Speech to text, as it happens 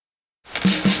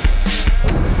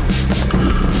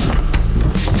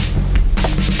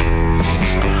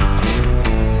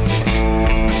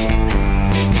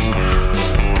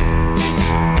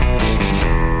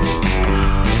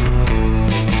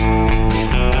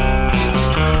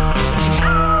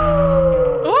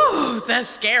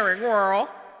scary girl.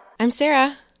 I'm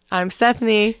Sarah. I'm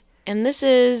Stephanie. And this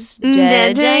is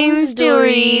Dead Jane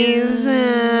Stories.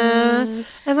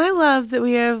 And I love that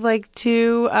we have like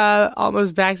two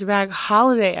almost back-to-back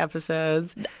holiday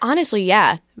episodes. Honestly,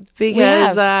 yeah.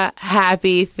 Because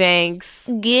happy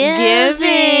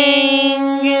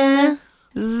Thanksgiving.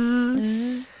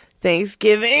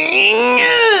 Thanksgiving.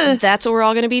 That's what we're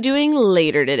all going to be doing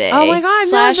later today. Oh my God,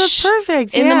 no, that's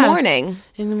perfect. In the Yeah. morning.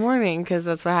 In the morning, because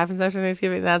that's what happens after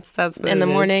Thanksgiving. That's what In the it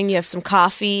is. morning, you have some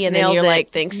coffee, and then you're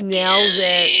like, Thanksgiving. Nailed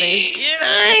it.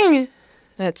 Thanksgiving.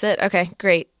 That's it. Okay,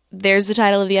 great. There's the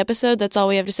title of the episode. That's all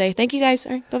we have to say. Thank you, guys.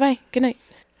 All right, bye-bye. Good night.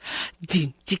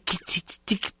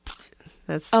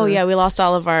 Oh, yeah, we lost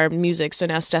all of our music, so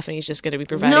now Stephanie's just going to be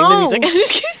providing the music. I'm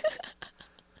just kidding.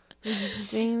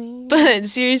 But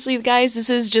seriously, guys, this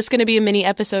is just going to be a mini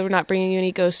episode. We're not bringing you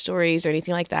any ghost stories or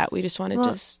anything like that. We just want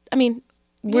to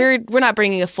we're not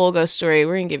bringing a full ghost story.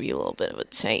 We're going to give you a little bit of a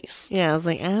taste. Yeah, I was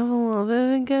like, I have a little bit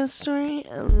of a ghost story.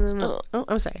 And then,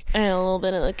 I'm sorry. And a little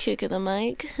bit of a kick of the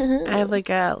mic. I have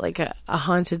like a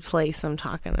haunted place I'm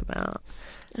talking about.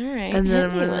 All right. And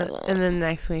then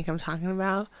next week I'm talking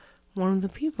about one of the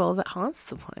people that haunts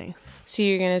the place. So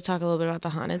you're going to talk a little bit about the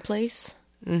haunted place?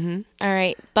 Mm-hmm. All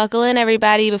right. Buckle in,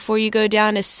 everybody, before you go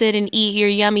down to sit and eat your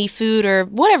yummy food or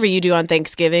whatever you do on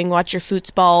Thanksgiving. Watch your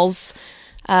footballs.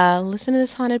 Listen to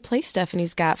this haunted place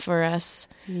Stephanie's got for us.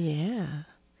 Yeah.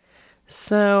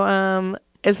 So,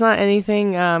 it's not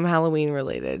anything Halloween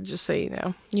related, just so you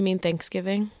know. You mean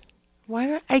Thanksgiving? Why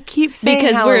do I keep saying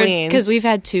Halloween? Because we've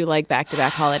had two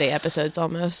back-to-back holiday episodes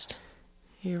almost.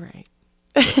 You're right.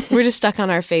 We're just stuck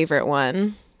on our favorite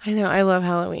one. I know. I love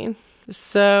Halloween.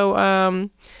 So,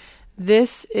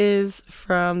 this is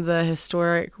from the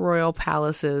Historic Royal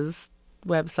Palaces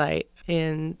website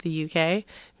in the UK,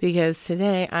 because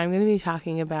today I'm going to be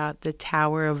talking about the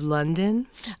Tower of London.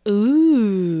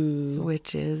 Ooh.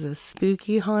 Which is a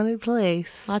spooky haunted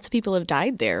place. Lots of people have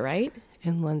died there, right?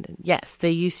 In London. Yes,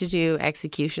 they used to do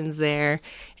executions there,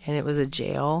 and it was a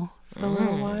jail for a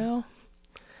little while.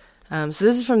 So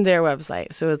this is from their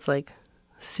website, so it's like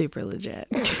super legit.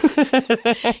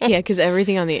 Yeah, because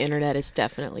everything on the internet is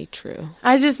definitely true.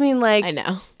 I just mean, like, I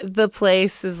know. The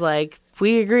place is like,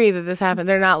 we agree that this happened.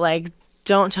 They're not like,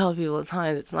 don't tell people it's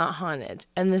haunted. It's not haunted.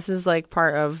 And this is like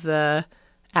part of the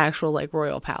actual like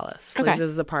royal palace. Okay. Like, this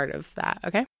is a part of that.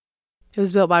 Okay. It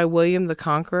was built by William the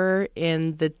Conqueror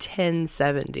in the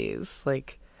 1070s,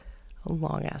 like a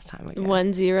long ass time ago.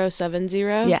 1070?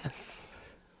 Yes.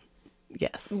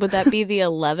 Yes. Would that be the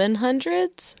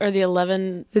 1100s or the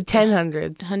 1000s.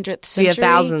 100th century? The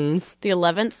 1000s. The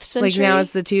 11th century? Like now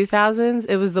it's the 2000s.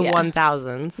 It was the Yeah.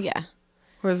 1000s. Yeah.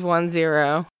 Whereas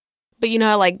 10. But you know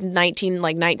how like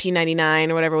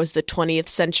 1999 or whatever was the 20th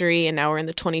century, and now we're in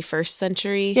the 21st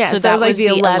century? Yeah, so that was like the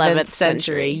 11th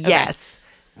century. Okay. Yes.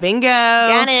 Bingo.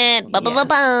 Got it.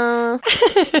 Ba-ba-ba-ba.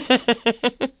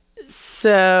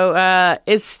 So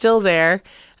it's still there,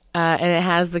 and it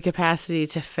has the capacity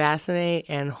to fascinate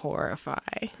and horrify.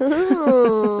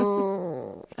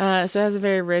 So it has a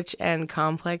very rich and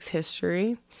complex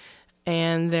history,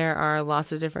 and there are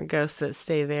lots of different ghosts that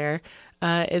stay there.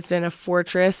 It's been a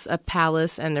fortress, a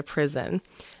palace, and a prison.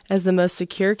 As the most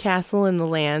secure castle in the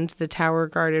land, the tower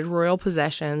guarded royal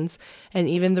possessions and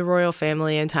even the royal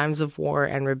family in times of war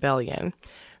and rebellion.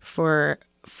 For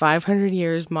 500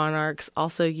 years, monarchs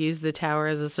also used the tower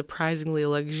as a surprisingly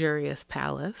luxurious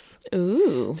palace.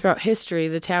 Ooh. Throughout history,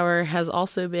 the tower has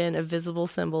also been a visible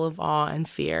symbol of awe and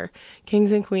fear.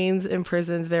 Kings and queens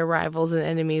imprisoned their rivals and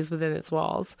enemies within its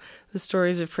walls. The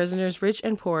stories of prisoners, rich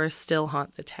and poor, still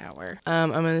haunt the tower.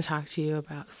 I'm going to talk to you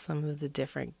about some of the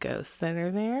different ghosts that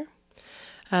are there.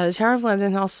 The Tower of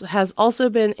London has also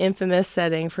been infamous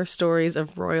setting for stories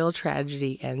of royal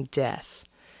tragedy and death.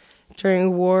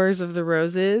 During Wars of the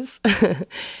Roses,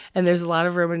 and there's a lot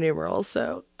of Roman numerals,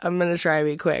 so I'm going to try and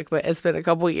be quick, but it's been a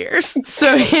couple years.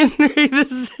 So Henry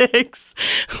VI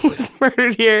was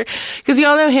murdered here, because you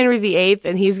all know Henry VIII,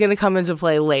 and he's going to come into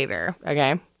play later,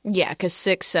 okay? Yeah, because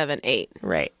 6, 7, 8.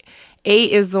 Right.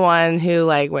 8 is the one who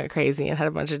like went crazy and had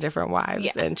a bunch of different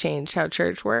wives and changed how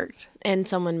church worked. And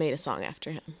someone made a song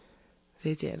after him.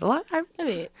 They did. A lot. I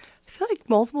mean, feel like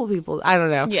multiple people. I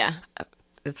don't know. Yeah.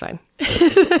 It's fine.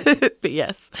 But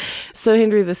yes. So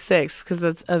Henry VI, because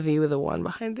that's a V with a 1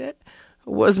 behind it,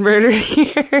 was murdered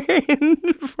here in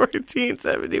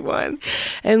 1471.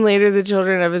 And later, the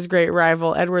children of his great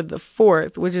rival, Edward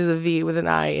IV, which is a V with an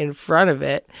I in front of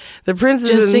it. The princes...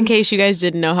 Just in case you guys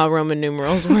didn't know how Roman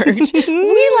numerals worked.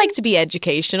 We like to be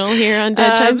educational here on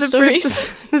Dead Time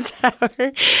Stories. The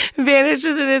tower vanished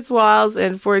within its walls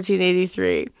in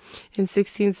 1483. In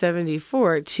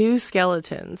 1674, 2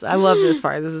 skeletons. I love this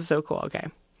part. This is so cool. Okay.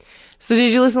 So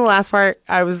did you listen to the last part?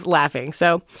 I was laughing.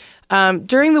 So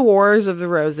during the Wars of the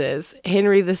Roses,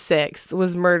 Henry VI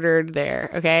was murdered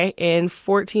there, okay, in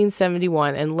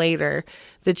 1471. And later,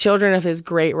 the children of his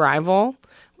great rival,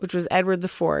 which was Edward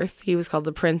IV, he was called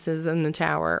the Princes in the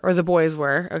Tower, or the boys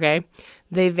were, okay,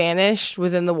 they vanished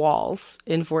within the walls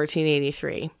in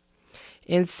 1483.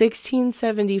 In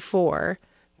 1674,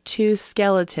 2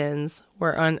 skeletons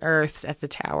were unearthed at the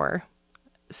tower.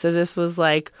 So this was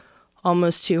like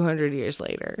almost 200 years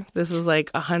later. This was like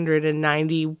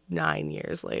 199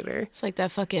 years later. It's like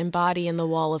that fucking body in the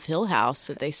wall of Hill House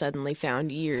that they suddenly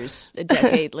found a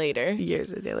decade later.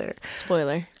 Years a day later.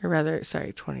 Spoiler. Or rather,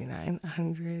 sorry, 29,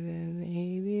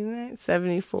 189,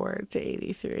 74 to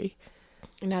 83.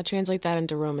 Now translate that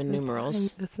into Roman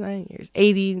numerals. That's 9 years.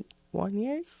 81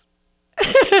 years?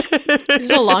 It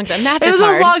was a long time. Math is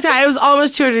hard. It was a long time. It was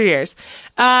almost 200 years.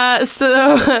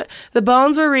 So the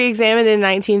bones were re-examined in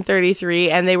 1933,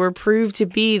 and they were proved to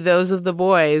be those of the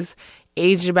boys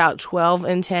aged about 12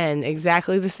 and 10,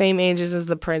 exactly the same ages as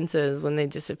the princes when they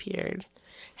disappeared.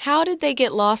 How did they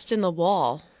get lost in the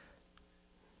wall?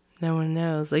 No one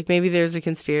knows. Like, maybe there's a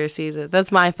conspiracy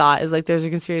that's my thought, is like there's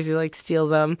a conspiracy to like steal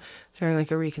them during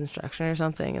like a reconstruction or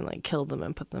something and like kill them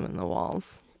and put them in the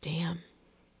walls. Damn.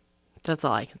 That's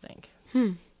all I can think.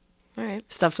 All right.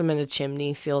 Stuffed them in a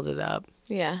chimney, sealed it up.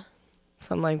 Yeah.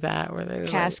 Something like that. Where they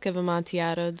Cask of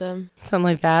Amontillado them. Something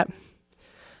like that.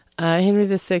 Henry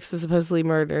VI was supposedly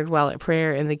murdered while at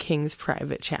prayer in the king's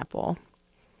private chapel.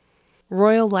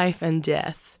 Royal life and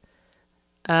death.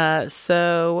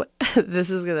 So this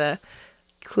is going to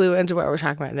clue into what we're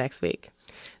talking about next week.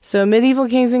 So medieval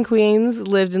kings and queens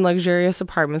lived in luxurious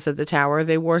apartments at the tower.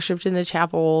 They worshipped in the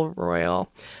chapel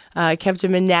royal, kept a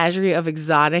menagerie of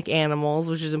exotic animals,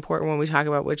 which is important when we talk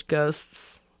about which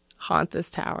ghosts haunt this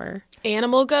tower.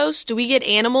 Animal ghosts? Do we get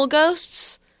animal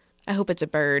ghosts? I hope it's a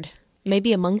bird.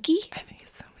 Maybe a monkey? I think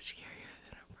it's so much scarier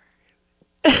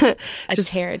than a bird. A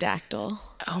pterodactyl.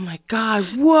 Oh my God.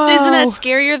 Whoa. Isn't that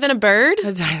scarier than a bird?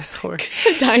 A dinosaur.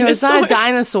 A dinosaur. No, it's not a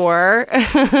dinosaur.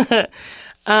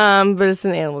 But it's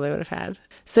an animal they would have had.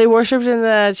 So they worshipped in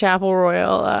the chapel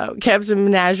royal, kept a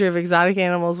menagerie of exotic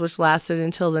animals, which lasted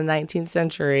until the 19th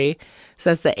century. So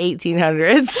that's the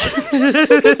 1800s.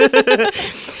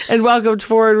 And welcomed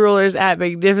foreign rulers at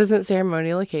magnificent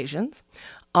ceremonial occasions.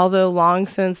 Although long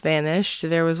since vanished,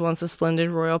 there was once a splendid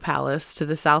royal palace to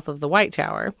the south of the White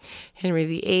Tower. Henry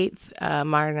VIII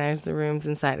modernized the rooms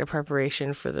inside in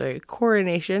preparation for the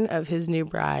coronation of his new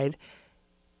bride,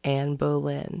 Anne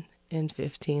Boleyn, in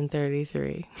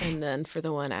 1533. And then for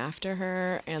the one after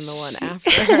her, and the one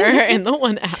after her, and the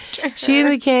one after her. She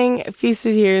and the king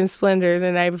feasted here in splendor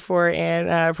the night before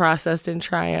Anne processed in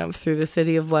triumph through the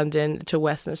city of London to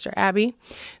Westminster Abbey.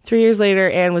 3 years later,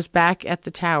 Anne was back at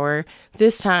the Tower,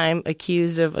 this time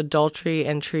accused of adultery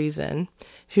and treason.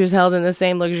 She was held in the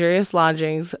same luxurious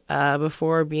lodgings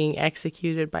before being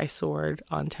executed by sword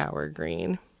on Tower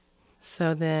Green.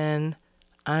 So then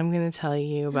I'm going to tell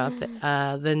you about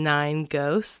the 9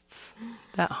 ghosts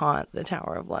that haunt the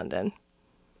Tower of London.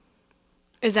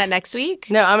 Is that next week?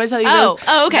 No, I'm going to tell you those.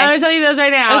 Oh, okay. I'm going to tell you those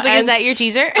right now. I was like, is that your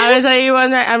teaser? I'm going to tell you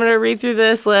one. I'm going to read through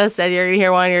this list, and you're going to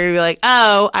hear one. You're going to be like,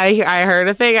 oh, I heard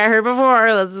a thing I heard before.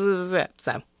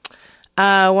 So,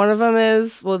 one of them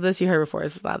is, well, this you heard before.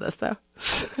 This is not this, though.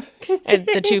 And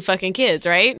the 2 fucking kids,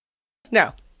 right?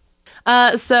 No.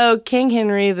 So King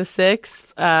Henry VI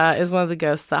is one of the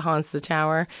ghosts that haunts the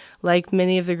tower. Like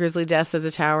many of the grisly deaths of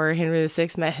the tower, Henry VI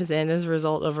met his end as a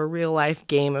result of a real-life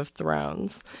Game of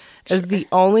Thrones. As the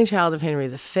only child of Henry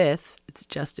V, it's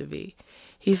just a V,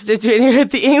 he stood to inherit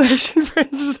the English and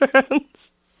French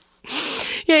thrones.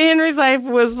 Yet Henry's life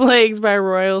was plagued by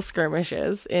royal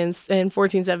skirmishes. In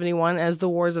 1471, as the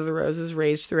Wars of the Roses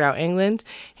raged throughout England,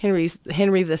 Henry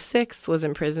VI was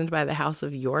imprisoned by the House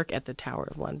of York at the Tower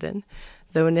of London.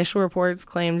 Though initial reports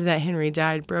claimed that Henry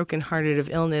died broken-hearted of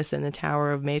illness in the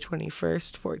Tower of May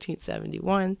 21st,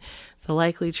 1471, the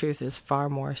likely truth is far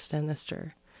more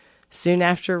sinister. Soon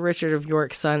after, Richard of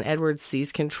York's son Edward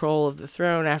seized control of the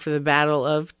throne after the Battle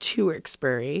of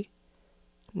Tewkesbury.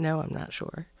 No, I'm not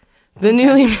sure. The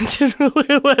newly minted ruler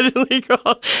allegedly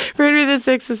called for Henry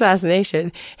VI's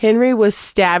assassination. Henry was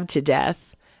stabbed to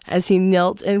death As he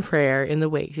knelt in prayer in the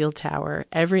Wakefield Tower,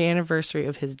 every anniversary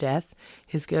of his death,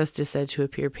 his ghost is said to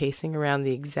appear pacing around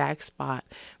the exact spot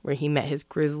where he met his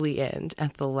grisly end.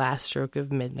 At the last stroke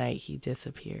of midnight, he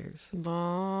disappears.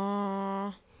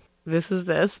 Bah. This is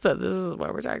this, but this is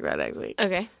what we're talking about next week.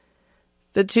 Okay.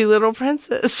 The Two Little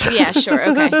Princes. Yeah, sure.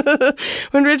 Okay.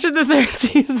 When Richard III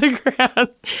seized the crown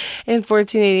in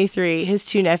 1483, his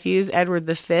two nephews, Edward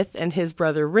V and his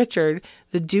brother Richard,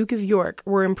 the Duke of York,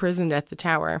 were imprisoned at the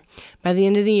Tower. By the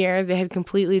end of the year, they had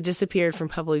completely disappeared from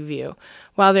public view.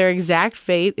 While their exact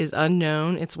fate is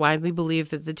unknown, it's widely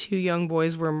believed that the two young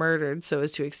boys were murdered so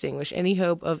as to extinguish any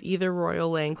hope of either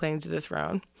royal laying claim to the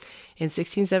throne. In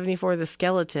 1674, the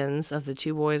skeletons of the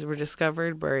two boys were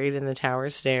discovered buried in the tower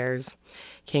stairs.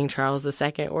 King Charles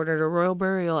II ordered a royal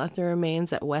burial at the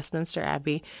remains at Westminster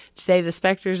Abbey. Today, the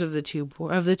specters of the two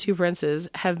princes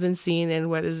have been seen in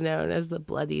what is known as the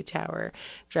Bloody Tower,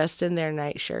 dressed in their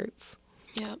nightshirts.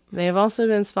 Yep. They have also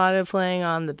been spotted playing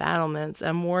on the battlements,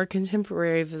 and more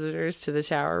contemporary visitors to the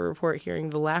tower report hearing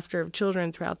the laughter of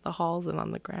children throughout the halls and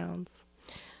on the grounds.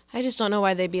 I just don't know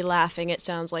why they'd be laughing. It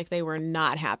sounds like they were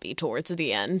not happy towards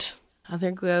the end.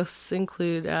 Other ghosts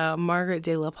include Margaret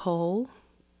de la Pole.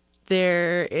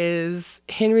 There is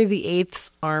Henry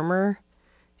VIII's armor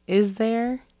is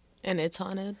there. And it's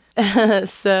haunted.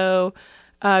 So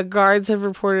guards have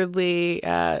reportedly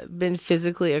been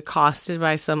physically accosted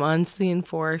by some unseen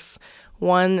force.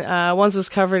 One once was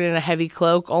covered in a heavy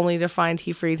cloak, only to find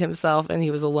he freed himself and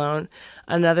he was alone.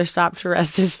 Another stopped to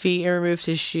rest his feet and removed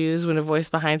his shoes when a voice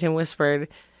behind him whispered,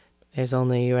 "There's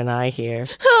only you and I here."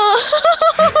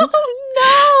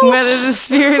 Oh, no! Whether the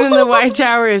spirit in the White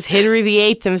Tower is Henry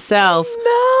VIII himself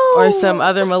or some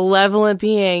other malevolent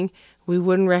being, we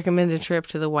wouldn't recommend a trip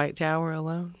to the White Tower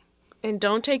alone. And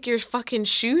don't take your fucking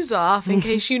shoes off in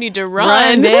case you need to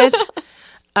Run, run.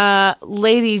 bitch.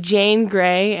 Lady Jane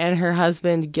Grey and her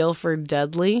husband Guilford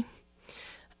Dudley.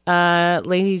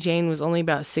 Lady Jane was only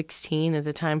about 16 at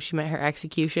the time she met her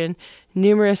execution.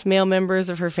 Numerous male members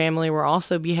of her family were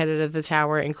also beheaded at the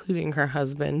Tower, including her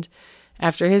husband.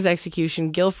 After his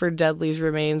execution, Guilford Dudley's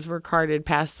remains were carted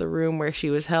past the room where she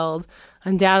was held.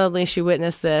 Undoubtedly, she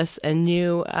witnessed this and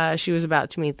knew she was about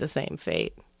to meet the same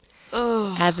fate.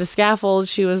 Ugh. At the scaffold,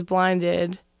 she was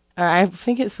blinded. I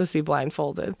think it's supposed to be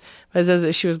blindfolded, but it says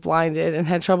that she was blinded and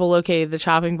had trouble locating the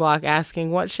chopping block,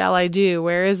 asking, "What shall I do?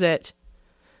 Where is it?"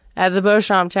 At the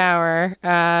Beauchamp Tower,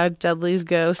 Dudley's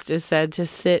ghost is said to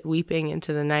sit weeping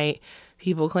into the night.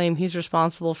 People claim he's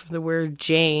responsible for the word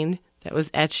Jane that was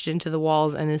etched into the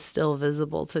walls and is still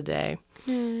visible today.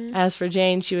 As for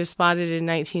Jane, she was spotted in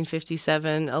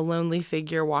 1957, a lonely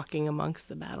figure walking amongst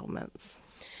the battlements.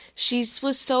 She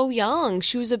was so young.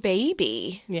 She was a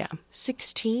baby. Yeah.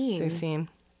 16. 16.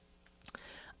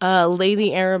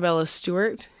 Lady Arabella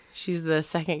Stuart. She's the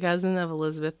second cousin of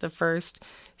Elizabeth I,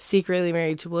 secretly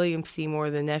married to William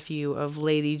Seymour, the nephew of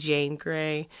Lady Jane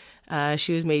Grey.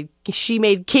 She made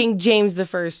King James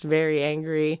I very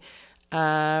angry.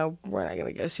 We're not going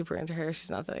to go super into her.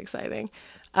 She's not that exciting.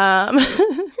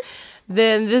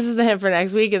 Then this is the hint for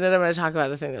next week, and then I'm going to talk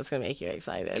about the thing that's going to make you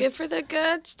excited. Get for the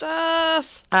good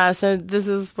stuff. So this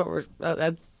is what we're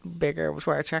bigger, which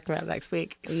we're talking about next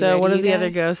week. So one of the other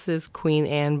ghosts is Queen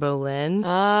Anne Boleyn,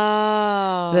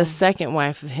 Oh. the second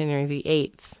wife of Henry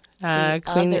VIII. The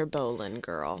Queen other Boleyn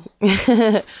girl.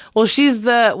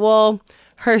 Well,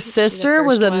 her sister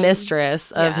was a one?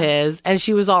 mistress of his, and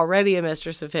she was already a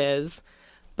mistress of his,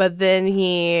 but then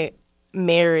he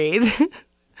married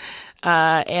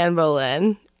Anne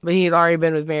Boleyn, but he had already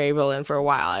been with Mary Boleyn for a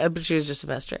while, but she was just a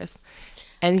mistress.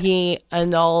 And he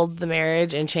annulled the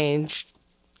marriage and changed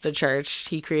the church.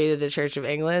 He created the Church of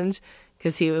England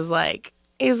because he's like,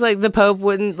 the Pope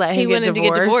wouldn't let him get divorced. He wanted to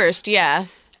get divorced, yeah.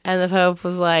 And the Pope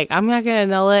was like, I'm not going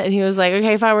to annul it. And he was like,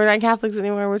 okay, fine, we're not Catholics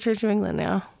anymore. We're Church of England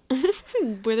now.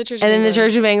 We're the Church of And in England. the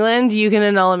Church of England, you can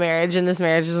annul a marriage, and this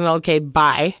marriage is annulled. Okay,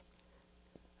 bye.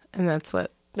 And that's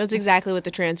exactly what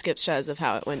the transcript says of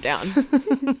how it went down.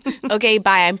 Okay,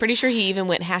 bye. I'm pretty sure he even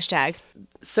went hashtag.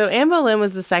 So Anne Boleyn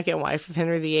was the second wife of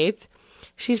Henry VIII.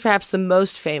 She's perhaps the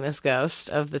most famous ghost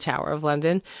of the Tower of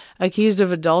London, accused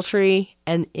of adultery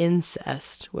and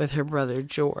incest with her brother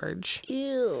George.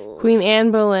 Ew. Queen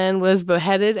Anne Boleyn was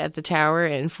beheaded at the Tower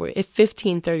in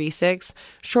 1536.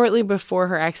 Shortly before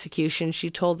her execution, she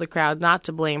told the crowd not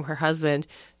to blame her husband,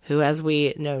 who, as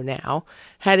we know now,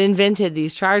 had invented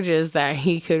these charges that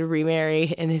he could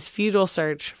remarry in his futile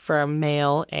search for a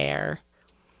male heir.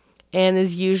 and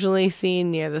is usually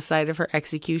seen near the site of her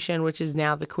execution, which is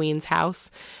now the Queen's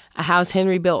house, a house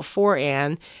Henry built for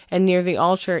Anne, and near the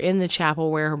altar in the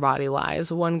chapel where her body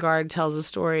lies. One guard tells a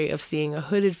story of seeing a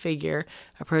hooded figure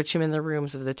approach him in the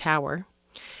rooms of the tower.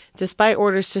 Despite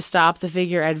orders to stop, the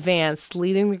figure advanced,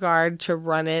 leading the guard to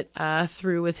run it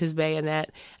through with his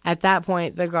bayonet. At that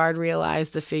point, the guard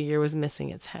realized the figure was missing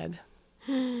its head.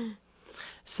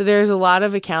 So there's a lot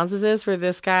of accounts of this where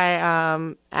this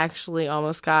guy actually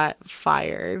almost got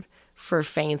fired for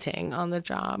fainting on the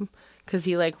job because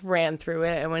he like ran through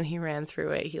it, and when he ran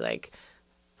through it, he like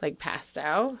passed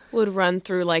out. Would run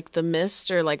through like the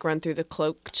mist or like run through the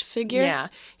cloaked figure? Yeah.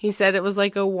 He said it was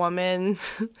like a woman.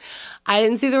 I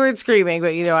didn't see the word screaming,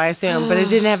 but I assume. But it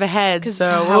didn't have a head.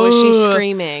 So how was she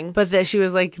screaming? But that she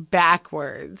was like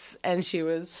backwards, and she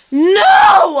was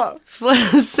No!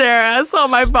 Sarah, I saw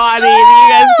my body, and you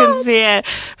guys can see it.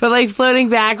 But like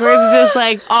floating backwards, just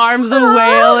like arms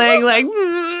wailing, like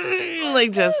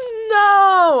just.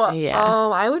 No. Yeah.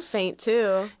 I would faint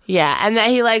too. Yeah, and that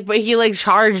he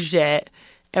charged it,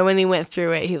 and when he went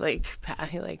through it, he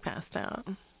passed out.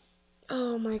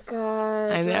 Oh my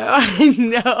god. I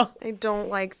know. I don't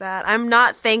like that. I'm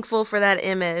not thankful for that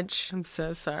image. I'm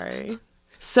so sorry.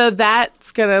 So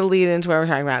that's gonna lead into what we're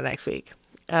talking about next week,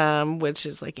 which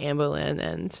is like Anne Boleyn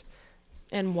and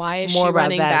why is more she about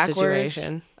running that backwards?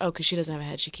 situation. Oh, because she doesn't have a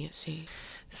head. She can't see.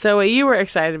 So what you were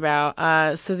excited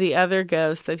about, so the other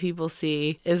ghost that people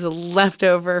see is a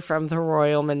leftover from the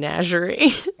royal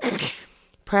menagerie.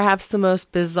 Perhaps the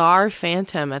most bizarre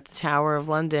phantom at the Tower of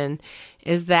London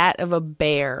is that of a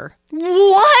bear.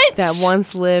 What? That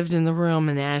once lived in the royal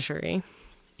menagerie.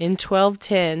 In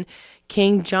 1210,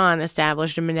 King John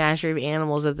established a menagerie of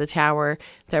animals at the tower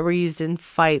that were used in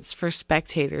fights for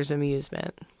spectators'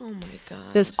 amusement. Oh my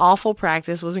god. This awful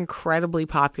practice was incredibly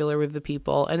popular with the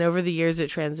people, and over the years it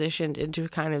transitioned into a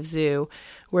kind of zoo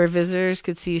where visitors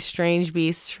could see strange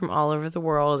beasts from all over the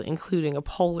world, including a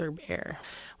polar bear.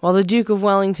 While the Duke of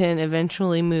Wellington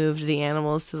eventually moved the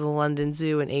animals to the London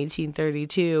Zoo in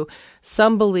 1832,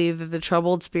 some believe that the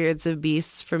troubled spirits of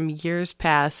beasts from years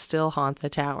past still haunt the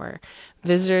tower.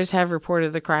 Visitors have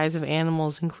reported the cries of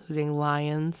animals including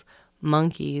lions,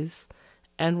 monkeys,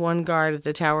 and one guard at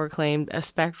the tower claimed a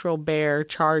spectral bear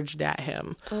charged at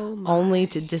him, only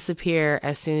to disappear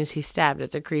as soon as he stabbed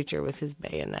at the creature with his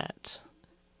bayonet.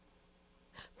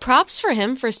 Props for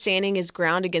him for standing his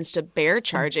ground against a bear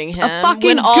charging him. A fucking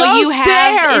when all you ghost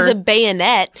have bear! is a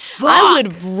bayonet. Fuck! I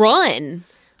would run.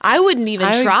 I wouldn't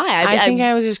even try. I think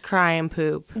I would just cry and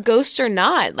poop. Ghost or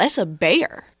not, that's a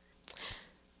bear.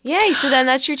 Yay, so then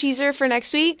that's your teaser for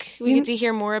next week. We get to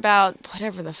hear more about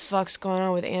whatever the fuck's going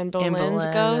on with Anne Boleyn's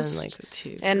ghost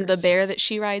and the bear that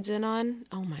she rides in on.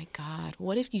 Oh my god,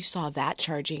 what if you saw that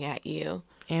charging at you?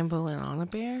 Anne Boleyn on a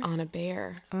bear? On a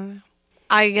bear.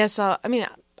 I guess I'll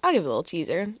give a little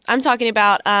teaser. I'm talking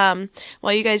about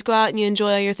while you guys go out and you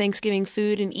enjoy all your Thanksgiving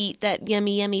food and eat that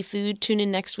yummy, yummy food, tune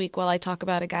in next week while I talk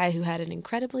about a guy who had an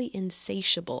incredibly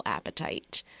insatiable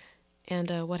appetite and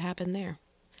what happened there.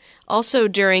 Also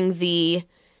during the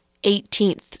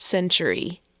 18th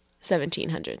century,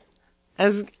 1700. I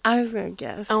was going to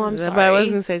guess. Oh, I'm sorry. But I was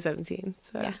going to say 17.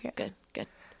 So, yeah, good.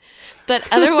 But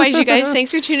otherwise, you guys,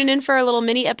 thanks for tuning in for our little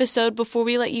mini episode. Before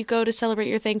we let you go to celebrate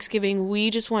your Thanksgiving, we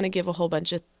just want to give a whole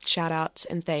bunch of shout outs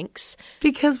and thanks.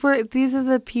 Because these are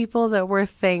the people that we're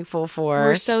thankful for.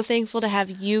 We're so thankful to have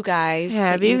you guys.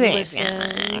 Happy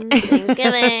Thanksgiving.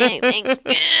 Thanksgiving.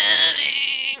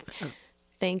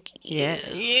 Thank you. Yeah.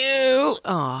 You.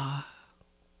 Aw.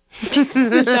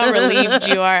 That's how relieved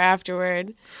you are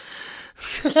afterward.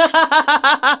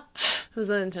 It was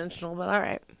unintentional, but all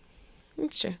right.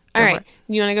 That's true. All right.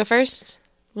 You want to go first?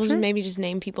 We'll just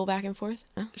name people back and forth.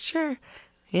 Oh. Sure.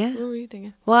 Yeah. What were you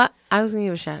thinking? Well, I was going to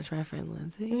give a shout out to my friend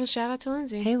Lindsay. Well, shout out to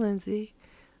Lindsay. Hey, Lindsay.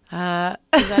 Is that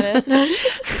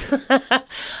it?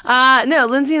 No,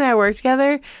 Lindsay and I work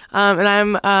together,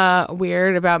 and I'm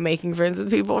weird about making friends with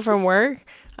people from work,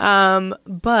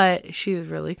 but she's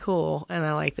really cool, and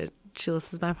I like that she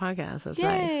listens to my podcast. That's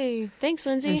Yay. nice. Thanks,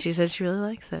 Lindsay. And she said she really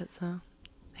likes it, so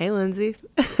hey, Lindsay.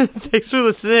 Thanks for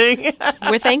listening.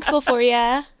 We're thankful for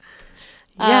you.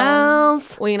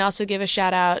 Yes. We can also give a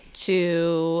shout out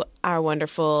to our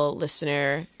wonderful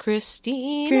listener,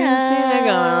 Christina. Christina going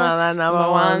on that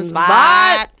number one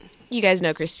spot. You guys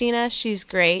know Christina. She's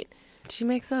great. She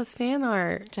makes us fan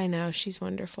art. I know. She's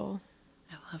wonderful.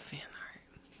 I love fan art.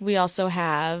 We also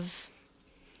have,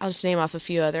 I'll just name off a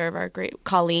few other of our great,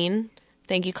 Colleen.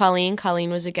 Thank you, Colleen.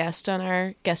 Colleen was a guest on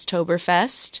our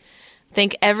Guesttoberfest.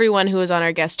 Thank everyone who was on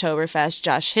our Guesttoberfest.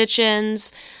 Josh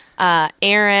Hitchens,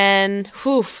 Aaron.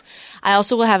 Whew. I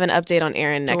also will have an update on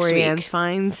Aaron next Dorian week.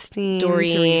 Feinstein,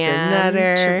 Dorian, Teresa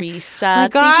Nutter, Teresa.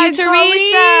 God, Thank you,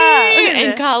 Teresa. Colleen!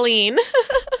 And Colleen.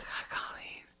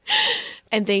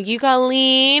 And thank you,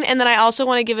 Colleen. And then I also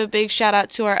want to give a big shout out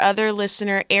to our other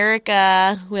listener,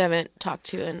 Erica, who we haven't talked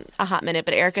to in a hot minute,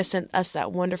 but Erica sent us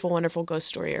that wonderful, wonderful ghost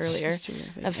story earlier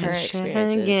of her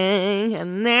experiences.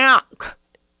 And now.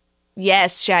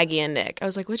 Yes, Shaggy and Nick. I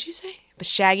was like, what'd you say? But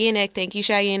Shaggy and Nick, thank you,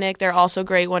 Shaggy and Nick. They're also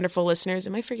great, wonderful listeners.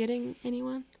 Am I forgetting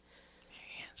anyone?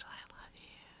 Mary Angela, I love you.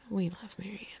 We love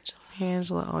Mary Angela. Mary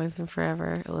Angela, always and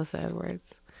forever. Alyssa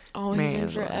Edwards. Always Mary and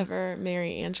Angela. forever,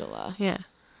 Mary Angela. Yeah.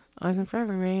 Always and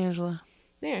forever, Mary Angela.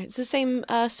 There, it's the same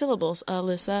syllables.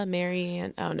 Alyssa, Mary,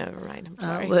 and... Oh, never mind. I'm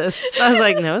sorry. Alyssa. I was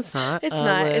like, no, it's not. It's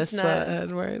not. It's not.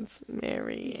 Edwards.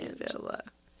 Mary Angela.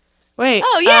 Wait.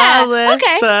 Oh, yeah.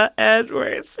 Alyssa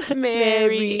Edwards.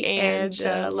 Mary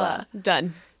Angela.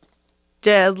 Done.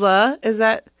 Della. Is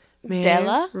that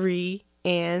Della? Mary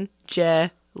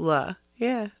Angela.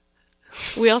 Yeah.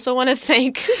 We also want to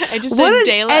thank... I just What said an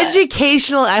Dela.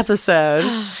 educational episode.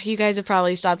 You guys have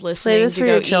probably stopped Play listening this to for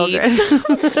go your children.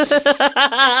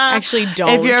 Actually, don't.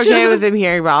 If you're okay with them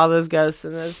hearing about all those ghosts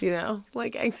and those,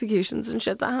 like executions and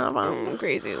shit that happen.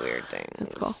 Crazy, weird things.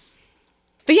 That's cool.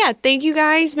 But yeah, thank you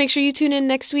guys. Make sure you tune in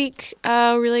next week.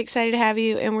 Really excited to have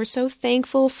you, and we're so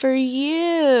thankful for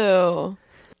you.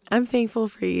 I'm thankful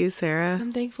for you, Sarah.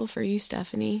 I'm thankful for you,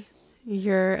 Stephanie.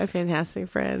 You're a fantastic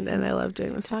friend, and I love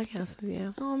doing this podcast with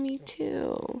you. Oh, me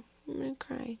too. I'm gonna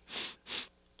cry.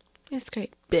 It's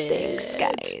great. Bitch. Thanks,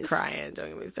 guys. Crying, don't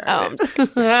get me started. Oh, I'm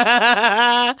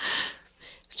sorry.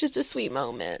 It's just a sweet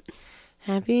moment.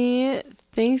 Happy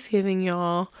Thanksgiving,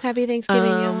 y'all. Happy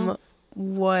Thanksgiving, y'all.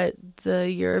 What the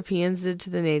Europeans did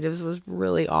to the natives was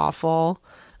really awful,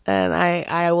 and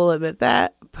I will admit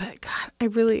that. But God, I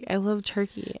love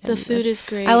turkey. The food is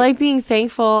great. I like being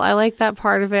thankful. I like that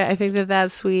part of it. I think that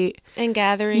that's sweet. And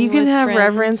gathering. You can with have friends.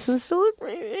 reverence and still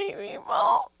appreciate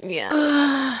people.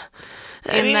 Yeah.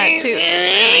 And that too.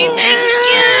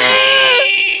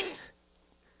 Thanksgiving.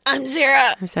 I'm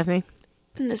Sarah. I'm Stephanie.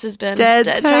 And this has been Dead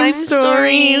Time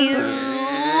Stories.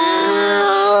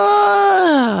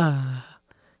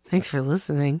 Thanks for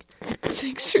listening.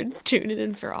 Thanks for tuning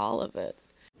in for all of it.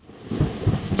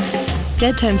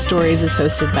 Dead Time Stories is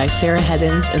hosted by Sarah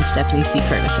Heddens and Stephanie C.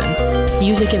 Kernison.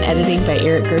 Music and editing by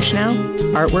Eric Gershnow.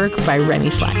 Artwork by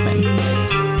Rennie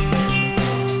Slackman.